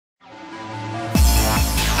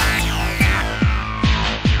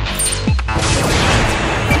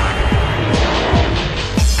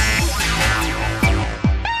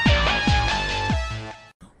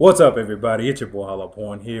What's up, everybody? It's your boy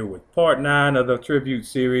Hollowporn here with part 9 of the tribute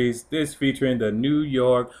series. This featuring the New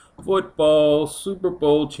York Football Super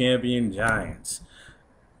Bowl champion Giants,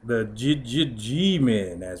 the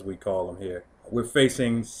ggmadden, as we call them here. We're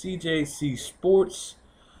facing CJC Sports,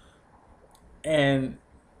 and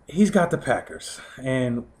he's got the Packers.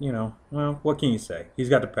 And well, what can you say? He's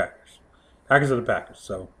got the Packers. Packers are the Packers.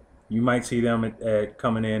 So you might see them at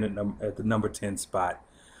coming in at the number 10 spot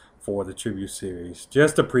for the tribute series.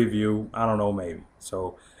 Just a preview. I don't know, maybe.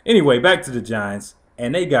 So anyway, back to the Giants,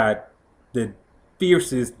 and they got the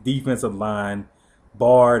fiercest defensive line,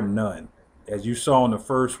 bar none. As you saw in the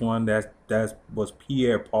first one, that was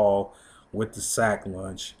Pierre Paul with the sack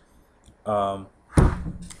lunch.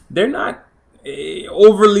 They're not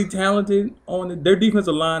overly talented on it. Their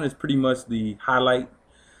defensive line is pretty much the highlight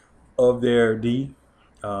of their D.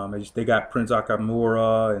 They got Prince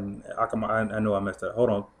Akamura and I know I messed up.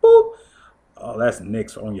 Hold on. Boop. Oh, that's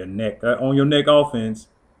Knicks on your neck. On your neck offense.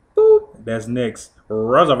 Boop. That's Knicks.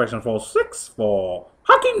 Reservation for 6 for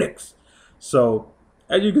Hockey Knicks. So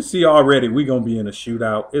as you can see already, we're gonna be in a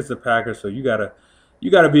shootout. It's the Packers, so you gotta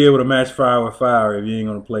be able to match fire with fire if you ain't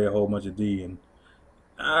gonna play a whole bunch of D. And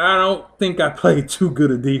I don't think I played too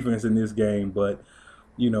good a defense in this game, but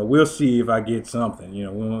we'll see if I get something.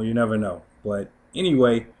 You never know. But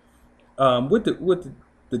anyway, with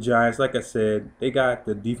the Giants, like I said, they got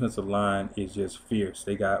the defensive line is just fierce.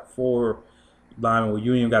 They got 4 linemen. Well,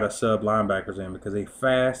 you even got a sub linebackers in because they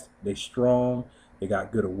fast, they strong, they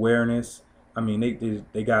got good awareness. I mean,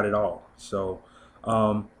 they got it all. So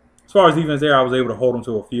as far as defense there, I was able to hold them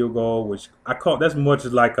to a field goal, which I call that's much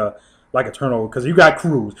as like a turnover because you got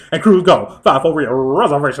Cruz and Cruz go 5 over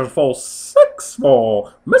reservations for 6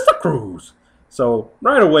 for Mr. Cruz. So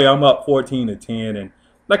right away, I'm up 14-10, and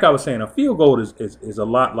like I was saying, a field goal is a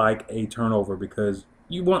lot like a turnover because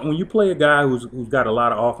when you play a guy who's got a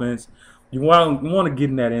lot of offense, you want to get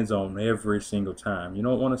in that end zone every single time. You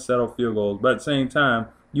don't want to settle field goals, but at the same time,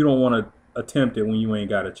 you don't want to attempt it when you ain't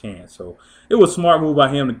got a chance. So it was a smart move by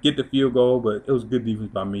him to get the field goal, but it was good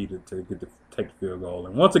defense by me to take the field goal.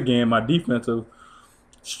 And once again, my defensive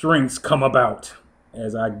strengths come about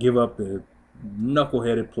as I give up the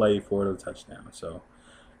knuckleheaded play for the touchdown. So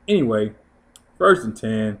anyway, 1st and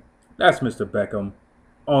 10, that's Mr. Beckham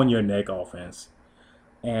on your neck offense,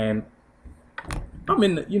 and I'm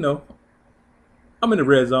in the I'm in the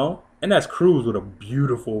red zone, and that's Cruz with a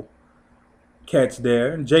beautiful catch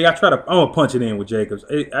there. And I'm gonna punch it in with Jacobs.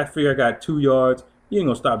 I figure I got 2 yards. You ain't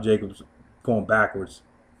gonna stop Jacobs going backwards.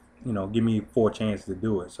 Give me 4 chances to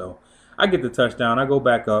do it. So I get the touchdown. I go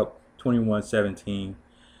back up 21-17.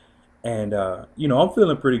 And I'm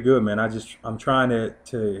feeling pretty good, man. I'm trying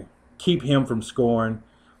to keep him from scoring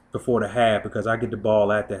before the half because I get the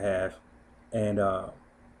ball at the half. And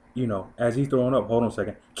as he's throwing up, hold on a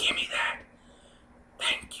second. Give me that.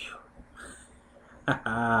 Thank you.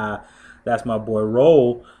 That's my boy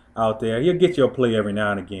Roll out there. He'll get you a play every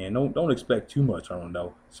now and again. Don't expect too much on him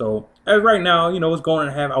though. So as right now, it's going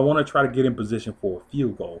to have. I want to try to get in position for a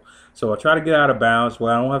field goal. So I try to get out of bounds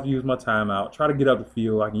where I don't have to use my timeout. Try to get up the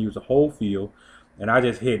field. I can use the whole field, and I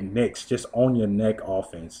just hit Knicks just on your neck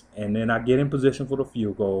offense, and then I get in position for the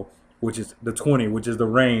field goal, which is the 20, which is the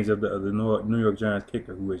range of the New York Giants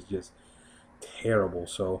kicker, who is just terrible.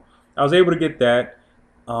 So I was able to get that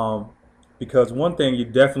because one thing you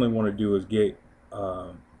definitely want to do is get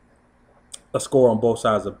a score on both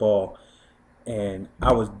sides of the ball, and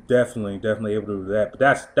I was definitely able to do that. But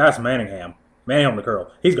that's Manningham the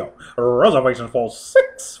curl. He's going reservations for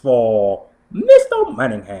 6 for Mr.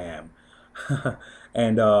 Manningham.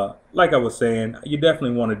 And like I was saying, you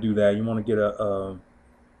definitely want to do that. You want to get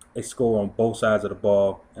a score on both sides of the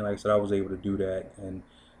ball, and like I said, I was able to do that, and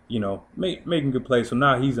making good plays. So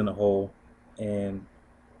now he's in the hole, and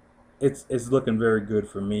it's looking very good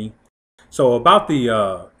for me. So about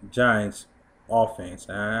the Giants offense,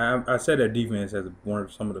 I said that defense has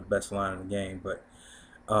some of the best line in the game, but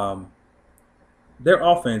their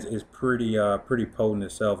offense is pretty potent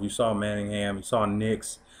itself. You saw Manningham, you saw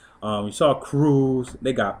Knicks, you saw Cruz.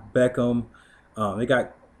 They got Beckham, they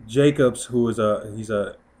got Jacobs, who is he's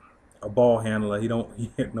a ball handler.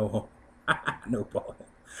 He hit no ball.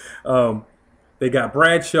 They got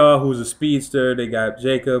Bradshaw, who's a speedster. They got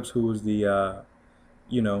Jacobs, who's the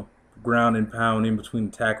ground and pound in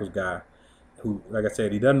between the tackles guy, who, like I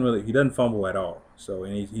said, he doesn't fumble at all. So,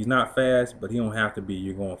 and he's not fast, but he don't have to be.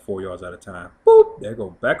 You're going 4 yards at a time. Boop, there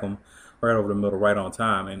go Beckham, right over the middle, right on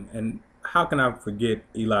time. And how can I forget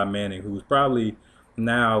Eli Manning, who's probably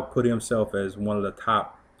now put himself as one of the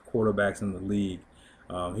top quarterbacks in the league.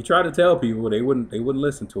 He tried to tell people they wouldn't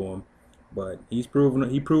listen to him, But he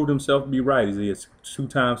proved himself to be right. He's a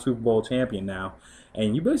two-time Super Bowl champion now,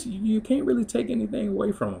 and you can't really take anything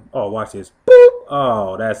away from him. Oh, watch this. Boop!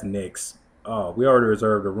 Oh, that's Knicks. Oh, we already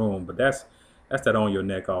reserved a room, but that's that on your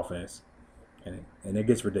neck offense, and it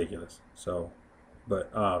gets ridiculous. So, but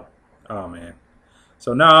oh man.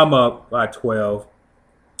 So now I'm up by 12.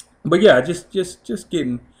 But yeah, just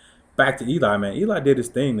getting back to Eli, man. Eli did his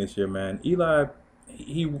thing this year, man. Eli,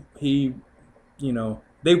 he you know,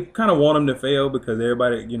 they kind of want him to fail because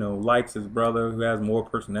everybody, you know, likes his brother who has more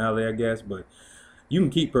personality, I guess. But you can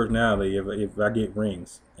keep personality if I get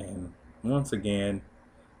rings. And once again,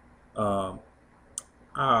 I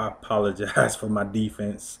apologize for my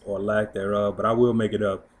defense or lack thereof, but I will make it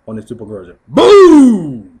up on this super conversion.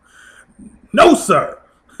 Boom! No, sir.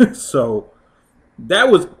 So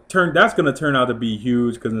that's going to turn out to be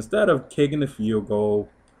huge because instead of kicking the field goal,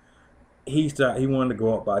 he wanted to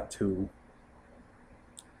go up by 2.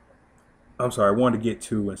 I'm sorry, I wanted to get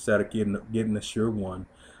 2 instead of getting a sure 1,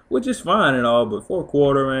 which is fine and all. But fourth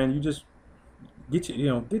quarter, man, you just get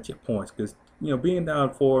your points because being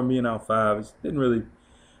down 4 and being down 5 it didn't really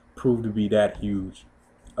prove to be that huge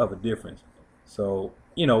of a difference. So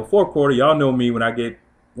fourth quarter, y'all know me when I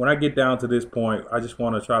get down to this point, I just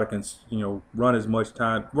want to try to run as much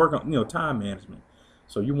time, work on time management.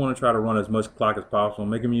 So you want to try to run as much clock as possible,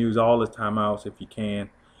 make him use all his timeouts if you can.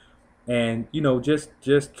 And just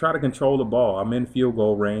try to control the ball. I'm in field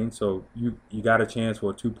goal range, so you got a chance for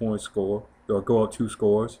a 2-point score or go up 2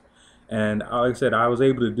 scores. And like I said, I was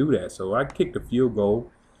able to do that. So I kicked a field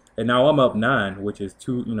goal, and now I'm up 9, which is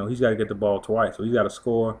 2. He's got to get the ball twice, so he's got to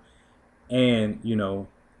score, and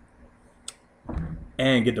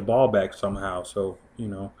and get the ball back somehow. So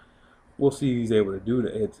we'll see if he's able to do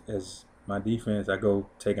that. As my defense, I go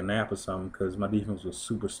take a nap or something because my defense was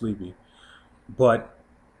super sleepy. But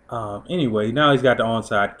anyway, now he's got the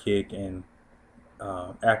onside kick, and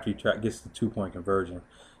after he gets the 2-point conversion.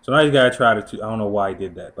 So now he's got to try to, I don't know why he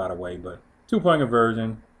did that, by the way, but 2-point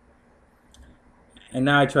conversion. And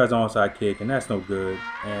now he tries the onside kick, and that's no good.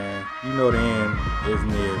 And the end is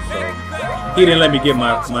near, so he didn't let me get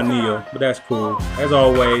my kneel, but that's cool. As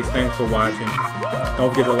always, thanks for watching. Don't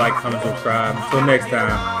forget to like, comment, subscribe. Until next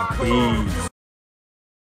time, peace.